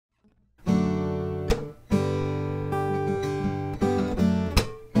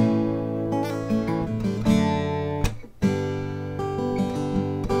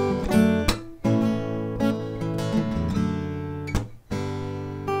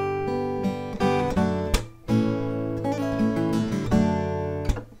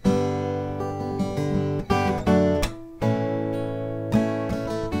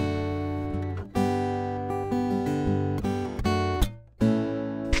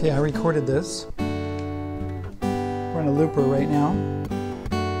Okay, I recorded this. We're on a looper right now.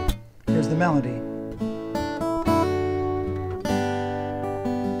 Here's the melody.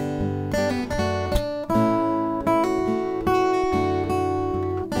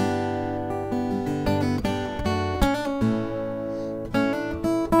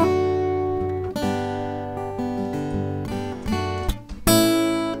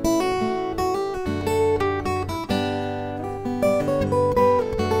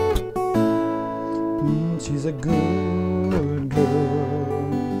 She's a good girl,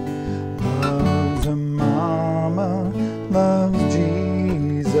 loves her mama, loves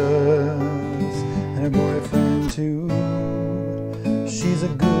Jesus, and her boyfriend too. She's a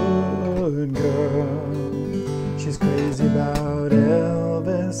good girl, she's crazy about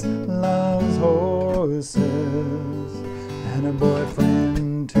Elvis, loves horses, and her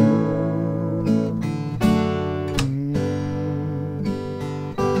boyfriend too.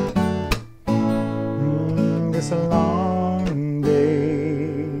 It's a long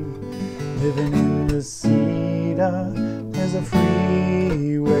day living in Reseda. There's a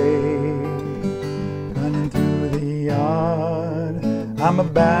freeway running through the yard. I'm a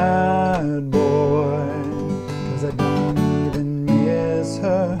bad boy 'cause I don't even miss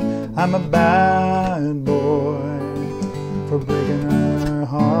her. I'm a bad boy for breaking her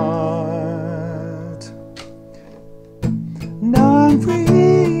heart. Now I'm free.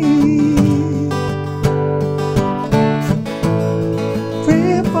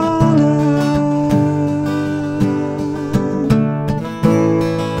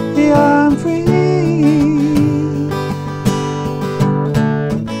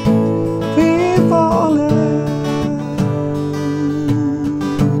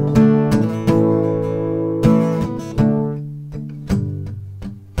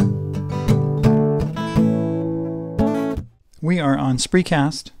 We are on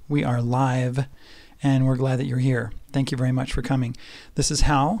Spreecast, we are live, and we're glad that you're here. Thank you very much for coming. This is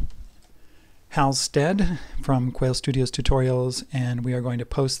Hal Stead from Quail Studios Tutorials, and we are going to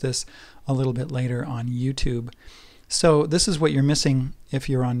post this a little bit later on YouTube. So this is what you're missing if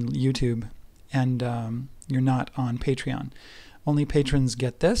you're on YouTube and you're not on Patreon. Only patrons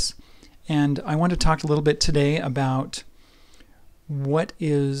get this, and I want to talk a little bit today about what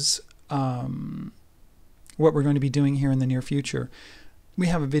we're going to be doing here in the near future. We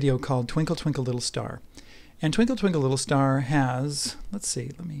have a video called Twinkle, Twinkle, Little Star. And Twinkle, Twinkle, Little Star has, let's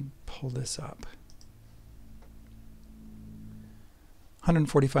see, let me pull this up.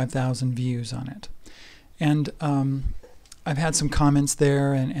 145,000 views on it. And I've had some comments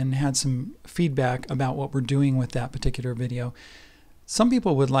there and had some feedback about what we're doing with that particular video. Some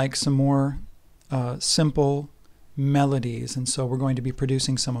people would like some more simple melodies, and so we're going to be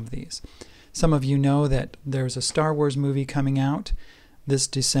producing some of these. Some of you know that there's a Star Wars movie coming out this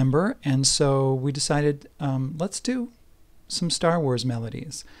December, and so we decided let's do some Star Wars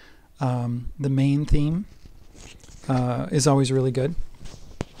melodies. The main theme is always really good.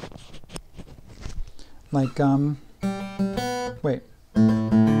 Like, wait.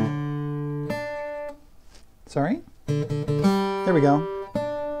 Sorry? There we go.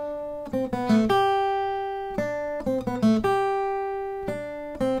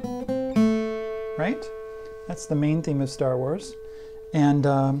 Right? That's the main theme of Star Wars. And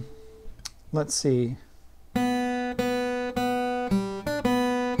let's see. Right?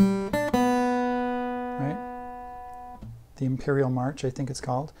 The Imperial March, I think it's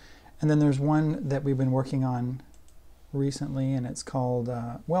called. And then there's one that we've been working on recently, and it's called,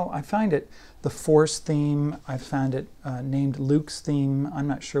 well, I find it the Force theme. I found it named Luke's theme. I'm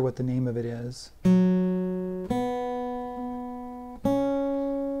not sure what the name of it is.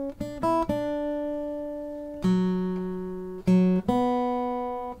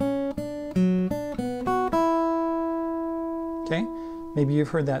 Okay, maybe you've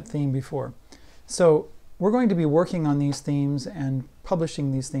heard that theme before. So we're going to be working on these themes and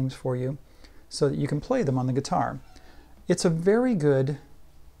publishing these themes for you so that you can play them on the guitar. It's a very good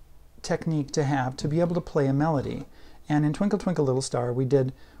technique to have to be able to play a melody. And in Twinkle, Twinkle, Little Star, we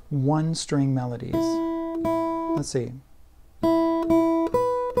did one-string melodies. Let's see.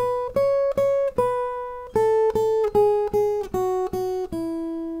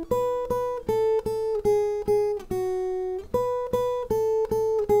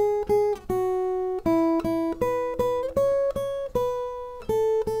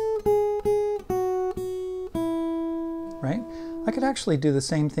 Right? I could actually do the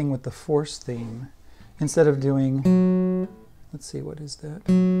same thing with the Force theme. Instead of doing, let's see, what is that?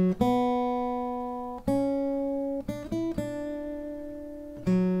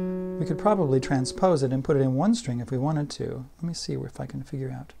 We could probably transpose it and put it in one string if we wanted to. Let me see if I can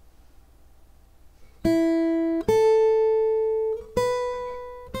figure out.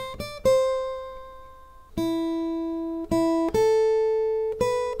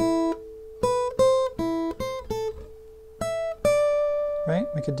 Right?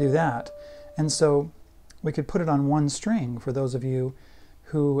 We could do that. And so we could put it on one string for those of you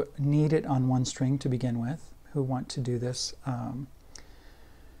who need it on one string to begin with, who want to do this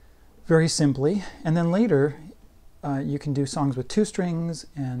very simply. And then later, you can do songs with 2 strings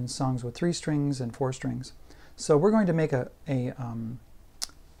and songs with 3 strings and 4 strings. So we're going to make a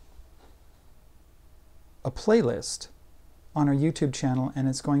playlist on our YouTube channel, and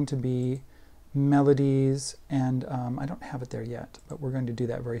it's going to be melodies, and I don't have it there yet, but we're going to do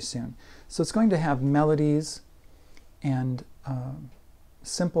that very soon. So it's going to have melodies and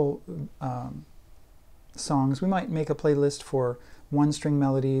simple songs. We might make a playlist for 1-string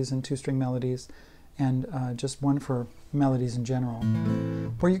melodies and 2-string melodies, and just one for melodies in general,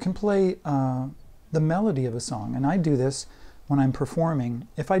 where you can play the melody of a song. And I do this when I'm performing.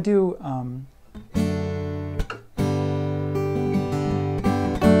 If I do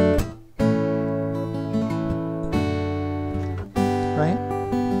right?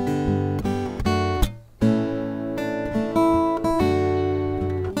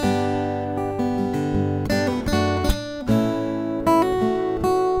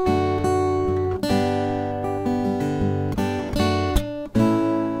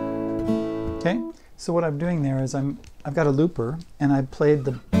 Okay, so what I'm doing there is I've got a looper, and I played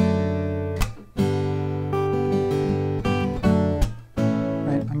the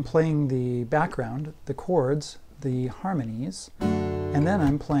right. I'm playing the background, the chords, the harmonies, and then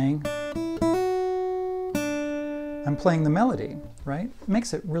I'm playing the melody. Right? It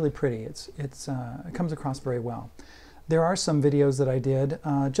makes it really pretty. It comes across very well. There are some videos that I did.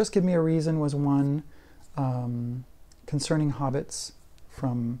 Just Give Me a Reason was one, concerning hobbits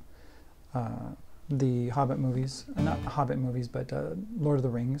from the Hobbit movies, not Hobbit movies, but Lord of the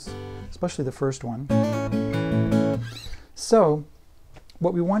Rings, especially the first one. So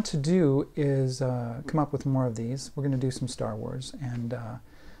what we want to do is come up with more of these. We're going to do some Star Wars, and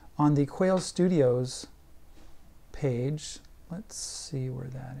on the Quail Studios page, let's see where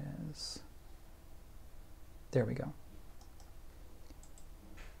that is. There we go.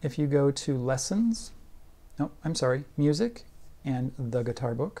 If you go to Lessons, no, I'm sorry, Music and the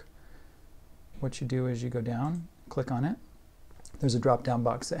Guitar Book, what you do is you go down, click on it. There's a drop-down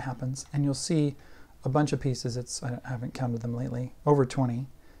box that happens, and you'll see a bunch of pieces. I haven't counted them lately, over 20,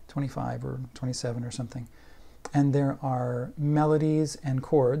 25 or 27 or something. And there are melodies and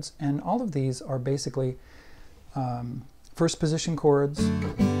chords, and all of these are basically first position chords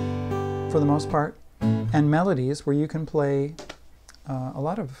for the most part, and melodies where you can play a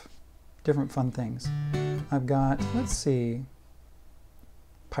lot of different fun things. I've got, let's see,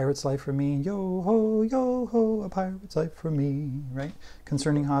 Pirate's Life for Me, yo ho, a pirate's life for me, right?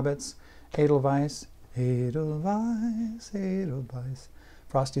 Concerning Hobbits, Edelweiss, Edelweiss, Edelweiss,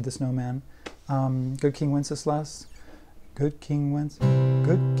 Frosty the Snowman, Good King Wenceslas, Good King Wenceslas,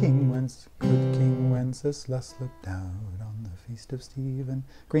 Good King Wenceslas looked out on the feast of Stephen,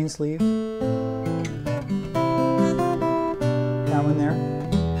 Greensleeve, that one there.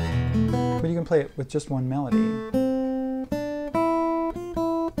 But you can play it with just one melody.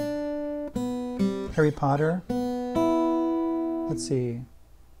 Harry Potter, let's see.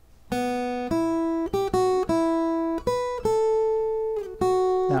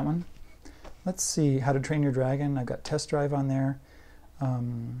 That one. Let's see, How to Train Your Dragon. I've got Test Drive on there.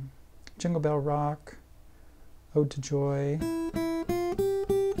 Jingle Bell Rock, Ode to Joy,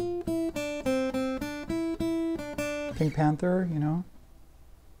 Pink Panther, you know.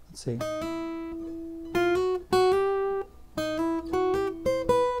 Let's see.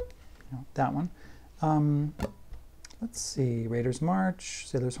 That one. Let's see, Raiders March,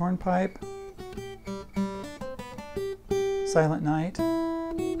 Sailor's Hornpipe, Silent Night,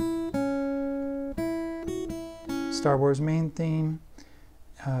 Star Wars main theme,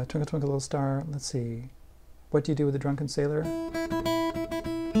 Twinkle Twinkle Little Star. Let's see, What Do You Do with a Drunken Sailor?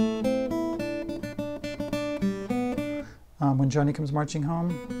 When Johnny Comes Marching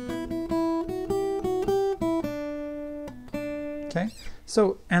Home. Okay,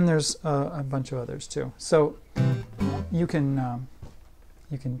 so, and there's a bunch of others too. So you can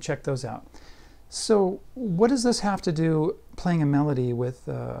check those out. So what does this have to do, playing a melody with,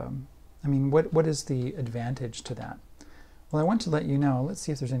 I mean, what is the advantage to that? Well, I want to let you know. Let's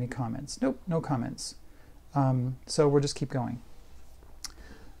see if there's any comments. Nope, no comments. So we'll just keep going.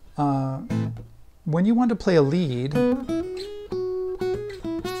 When you want to play a lead,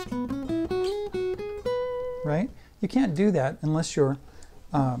 right? You can't do that unless you're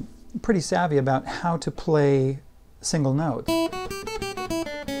pretty savvy about how to play single notes,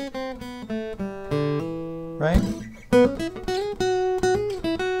 right?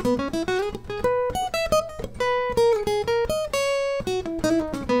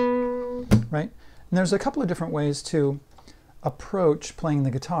 Right? And there's a couple of different ways to approach playing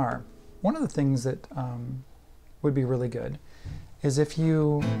the guitar. One of the things that would be really good is if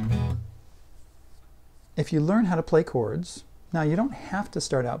you learn how to play chords. Now, you don't have to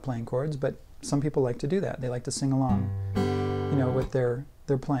start out playing chords, but some people like to do that. They like to sing along, you know, with their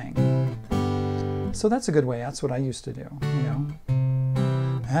playing. So that's a good way. That's what I used to do, you know.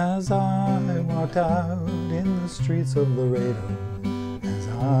 As I walked out in the streets of Laredo, as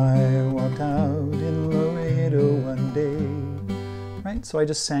I walked out in Laredo one day, right? So I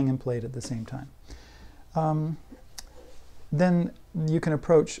just sang and played at the same time. Then you can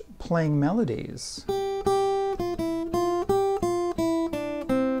approach playing melodies.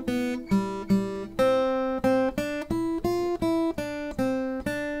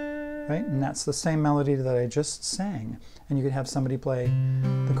 Right? And that's the same melody that I just sang. And you could have somebody play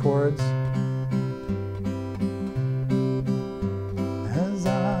the chords. As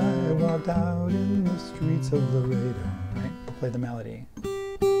I walked out in the streets of Laredo, right? Play the melody.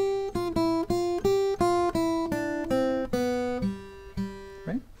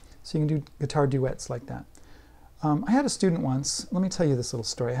 Right? So you can do guitar duets like that. I had a student once, let me tell you this little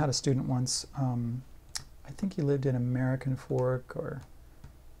story. I had a student once, I think he lived in American Fork or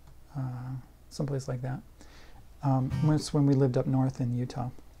someplace like that. Once when we lived up north in Utah.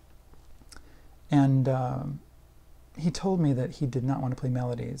 And he told me that he did not want to play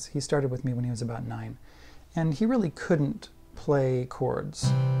melodies. He started with me when he was about 9. And he really couldn't play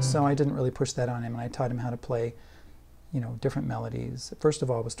chords. So I didn't really push that on him, and I taught him how to play, you know, different melodies. First of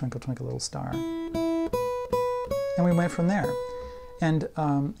all, it was Twinkle, Twinkle, Little Star. And we went from there. And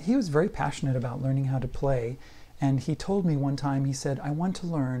he was very passionate about learning how to play. And he told me one time, he said, I want to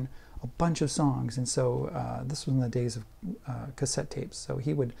learn a bunch of songs. And so this was in the days of cassette tapes. So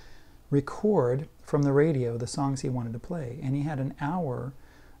he would record from the radio the songs he wanted to play. And he had an hour,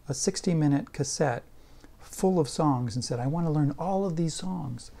 a 60-minute cassette full of songs, and said, I want to learn all of these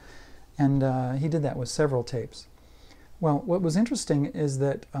songs. And he did that with several tapes. Well, what was interesting is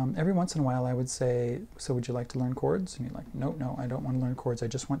that every once in a while I would say, so would you like to learn chords? And he'd like, no, I don't want to learn chords. I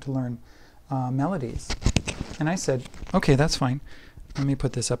just want to learn melodies. And I said, okay, that's fine. Let me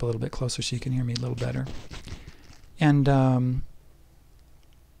put this up a little bit closer so you can hear me a little better. And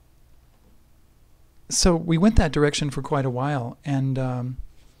so we went that direction for quite a while, and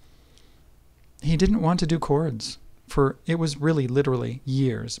he didn't want to do chords for, it was really literally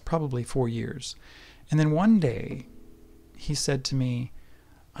years, probably 4 years. And then one day he said to me,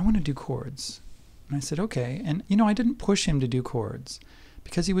 I want to do chords. And I said, okay. And you know, I didn't push him to do chords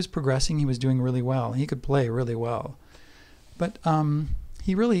because he was progressing, he was doing really well. He could play really well. But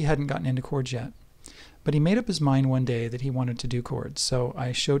he really hadn't gotten into chords yet. But he made up his mind one day that he wanted to do chords. So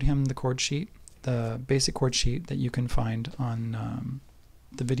I showed him the chord sheet, the basic chord sheet that you can find on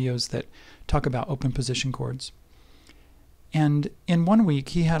the videos that talk about open position chords. And in 1 week,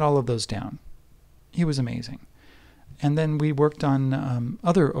 he had all of those down. He was amazing. And then we worked on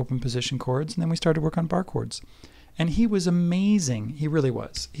other open position chords, and then we started work on bar chords. And he was amazing. He really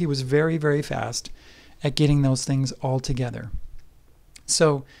was. He was very, very fast at getting those things all together.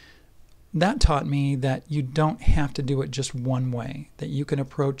 So that taught me that you don't have to do it just one way, that you can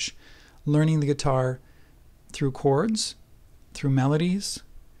approach learning the guitar through chords, through melodies,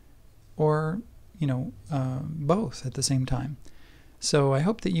 or, you know, both at the same time. So I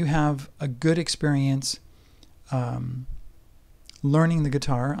hope that you have a good experience learning the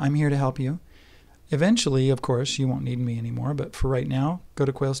guitar. I'm here to help you. Eventually, of course, you won't need me anymore, but for right now, go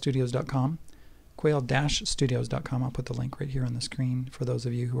to quailstudios.com, quail-studios.com. I'll put the link right here on the screen for those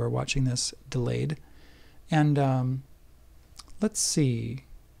of you who are watching this delayed. And let's see.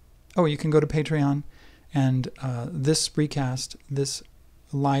 Oh, you can go to Patreon, and this Spreecast, this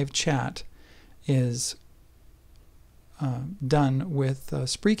live chat is done with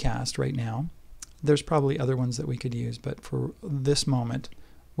Spreecast right now. There's probably other ones that we could use, but for this moment,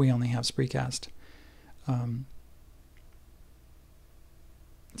 we only have Spreecast. Is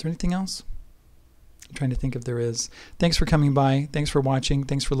there anything else? I'm trying to think if there is. Thanks for coming by. Thanks for watching.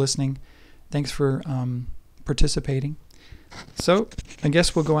 Thanks for listening. Thanks for participating. So I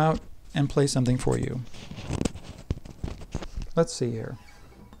guess we'll go out and play something for you. Let's see here.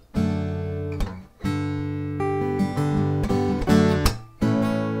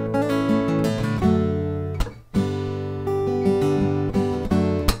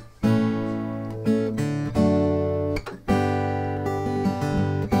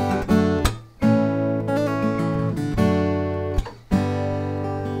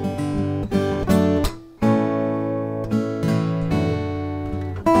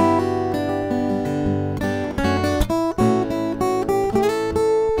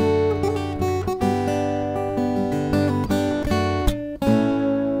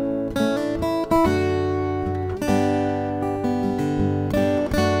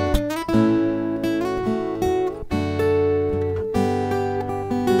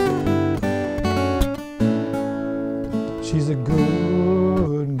 a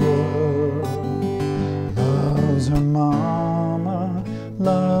good girl, loves her mama,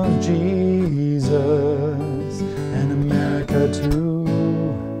 loves Jesus and America too.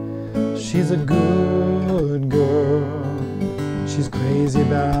 She's a good girl, she's crazy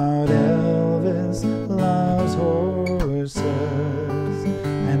about Elvis, loves horses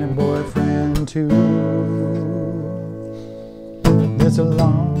and her boyfriend too. It's a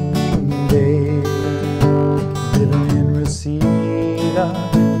long day living in Reseda.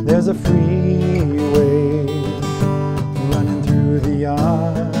 There's a freeway running through the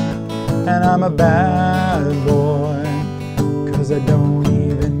yard, and I'm a bad boy 'cause I don't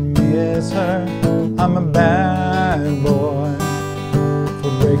even miss her. I'm a bad boy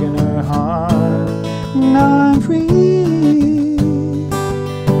for breaking her heart. And I'm free.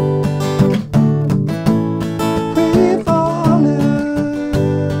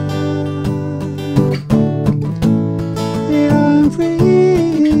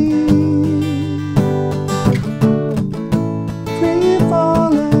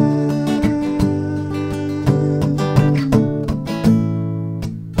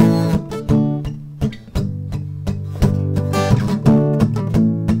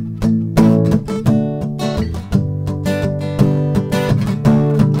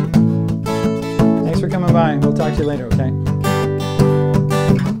 Bye. We'll talk to you later, okay?